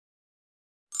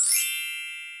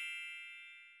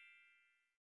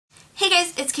Hey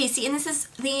guys, it's Casey, and this is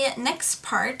the next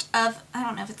part of, I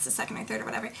don't know if it's the second or third or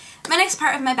whatever, my next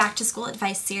part of my back to school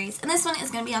advice series, and this one is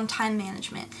going to be on time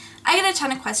management. I get a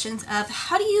ton of questions of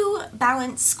how do you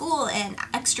balance school and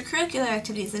extracurricular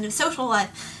activities and social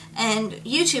life and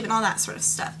YouTube and all that sort of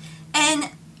stuff. And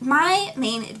my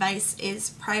main advice is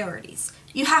priorities.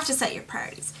 You have to set your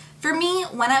priorities. For me,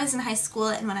 when I was in high school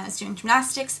and when I was doing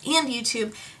gymnastics and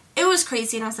YouTube, it was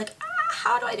crazy and I was like,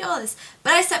 how do I do all this?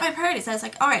 But I set my priorities. I was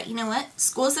like, alright, you know what?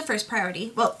 School is the first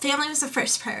priority. Well, family was the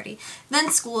first priority. Then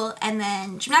school, and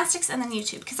then gymnastics, and then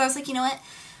YouTube. Because I was like, you know what?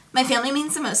 My family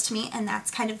means the most to me, and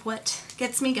that's kind of what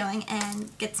gets me going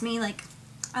and gets me, like,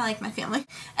 I like my family.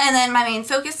 And then my main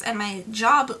focus and my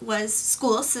job was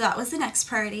school, so that was the next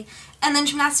priority. And then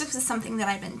gymnastics was something that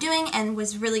I'd been doing and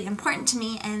was really important to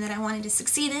me and that I wanted to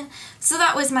succeed in, so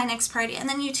that was my next priority. And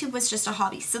then YouTube was just a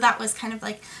hobby, so that was kind of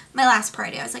like my last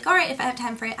priority. I was like, alright, if I have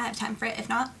time for it, I have time for it. If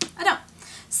not, I don't.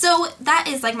 So that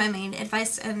is like my main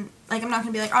advice, and like I'm not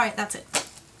going to be like, alright, that's it.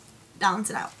 Balance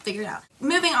it out, figure it out.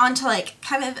 Moving on to like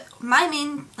kind of my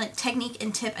main like technique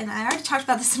and tip, and I already talked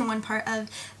about this in one part of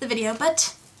the video,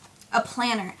 but a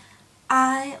planner.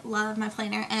 I love my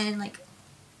planner and like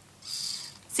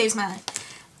saves my life.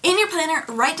 In your planner,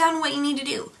 write down what you need to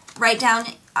do. Write down,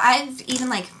 I've even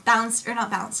like balanced, or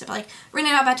not balanced it, but like written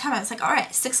it out by time. I was like,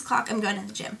 alright, 6 o'clock I'm going to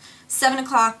the gym. 7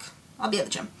 o'clock I'll be at the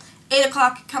gym. 8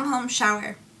 o'clock come home,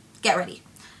 shower, get ready.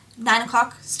 9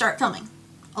 o'clock start filming.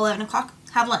 11 o'clock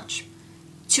have lunch.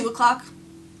 2 o'clock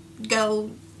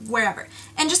go wherever.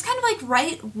 And just kind of like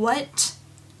write what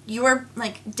your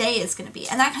like day is going to be,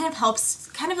 and that kind of helps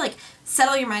kind of like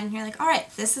settle your mind, and you're like, alright,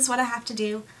 this is what I have to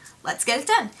do, let's get it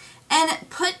done. And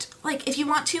put, like, if you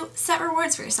want to, set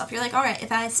rewards for yourself. You're like, alright,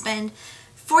 if I spend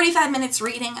 45 minutes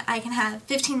reading, I can have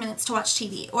 15 minutes to watch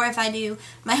TV. Or if I do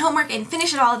my homework and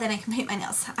finish it all, then I can paint my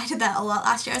nails. I did that a lot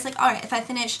last year. I was like, alright, if I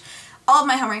finish all of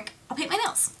my homework, I'll paint my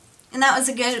nails. And that was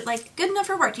a good, like, good enough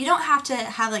reward. You don't have to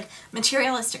have, like,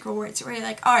 materialistic rewards where you're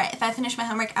like, alright, if I finish my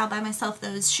homework, I'll buy myself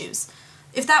those shoes.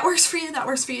 If that works for you, that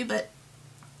works for you, but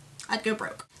I'd go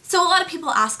broke. So a lot of people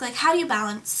ask, like, how do you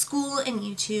balance school and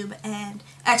YouTube and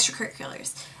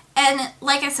extracurriculars? And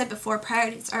like I said before,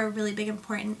 priorities are really big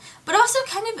important, but also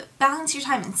kind of balance your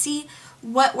time and see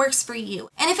what works for you.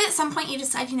 And if at some point you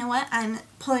decide, you know what, I'm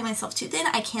pulling myself too thin,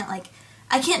 I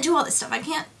can't do all this stuff, I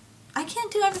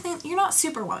can't do everything. You're not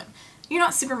Superwoman. You're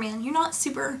not Superman. You're not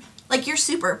super, like, you're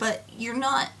super, but you're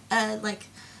not, like,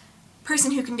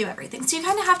 person who can do everything. So you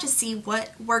kind of have to see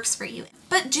what works for you.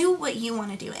 But do what you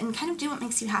want to do and kind of do what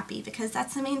makes you happy, because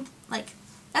that's the main, like,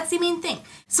 that's the main thing.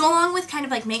 So along with kind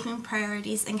of like making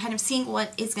priorities and kind of seeing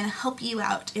what is going to help you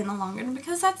out in the long run,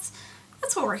 because that's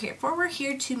what we're here for. We're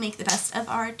here to make the best of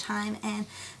our time and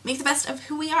make the best of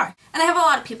who we are. And I have a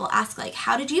lot of people ask, like,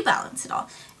 how did you balance it all?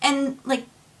 And like,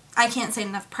 I can't say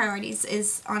enough, priorities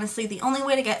is honestly the only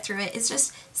way to get through it, is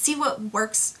just see what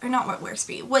works, or not what works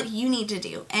for you, what you need to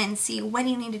do, and see when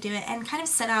you need to do it, and kind of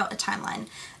set out a timeline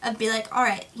of be like,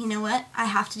 alright, you know what, I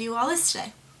have to do all this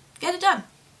today. Get it done.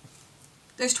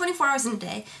 There's 24 hours in a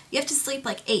day. You have to sleep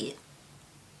like 8.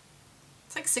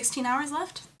 It's like 16 hours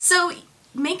left. So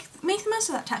make the most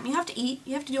of that time. You have to eat,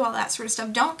 you have to do all that sort of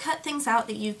stuff. Don't cut things out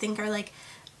that you think are like,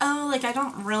 oh, like I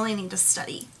don't really need to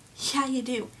study. Yeah, you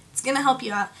do. It's going to help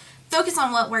you out. Focus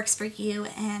on what works for you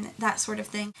and that sort of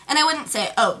thing. And I wouldn't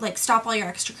say, oh, like stop all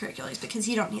your extracurriculars because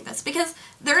you don't need this, because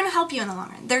they're going to help you in the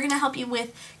long run. They're going to help you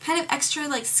with kind of extra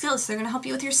like skills. They're going to help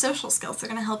you with your social skills. They're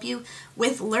going to help you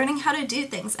with learning how to do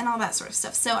things and all that sort of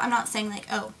stuff. So I'm not saying like,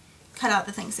 oh, cut out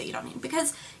the things that you don't need,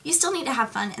 because you still need to have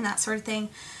fun and that sort of thing.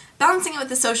 Balancing it with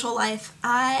the social life,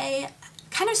 I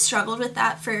kind of struggled with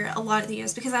that for a lot of the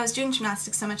years because I was doing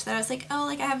gymnastics so much that I was like, oh,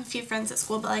 like I have a few friends at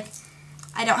school, but like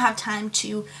I don't have time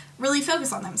to really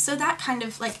focus on them. So that kind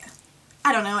of like,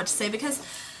 I don't know what to say, because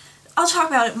I'll talk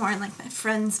about it more in like my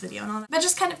friends video and all that. But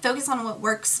just kind of focus on what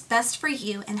works best for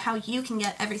you and how you can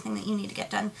get everything that you need to get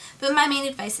done. But my main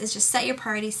advice is just set your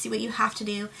priorities, see what you have to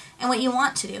do and what you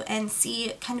want to do, and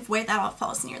see kind of where that all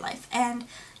falls in your life. And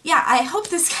yeah, I hope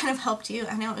this kind of helped you.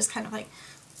 I know it was kind of like,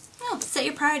 you know, set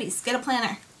your priorities, get a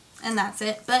planner, and that's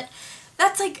it. But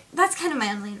that's kind of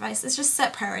my only advice, is just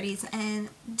set priorities and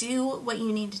do what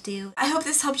you need to do. I hope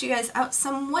this helped you guys out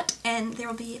somewhat, and there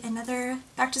will be another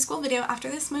back to school video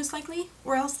after this most likely,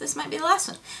 or else this might be the last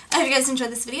one. I hope you guys enjoyed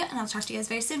this video, and I'll talk to you guys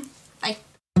very soon. Bye!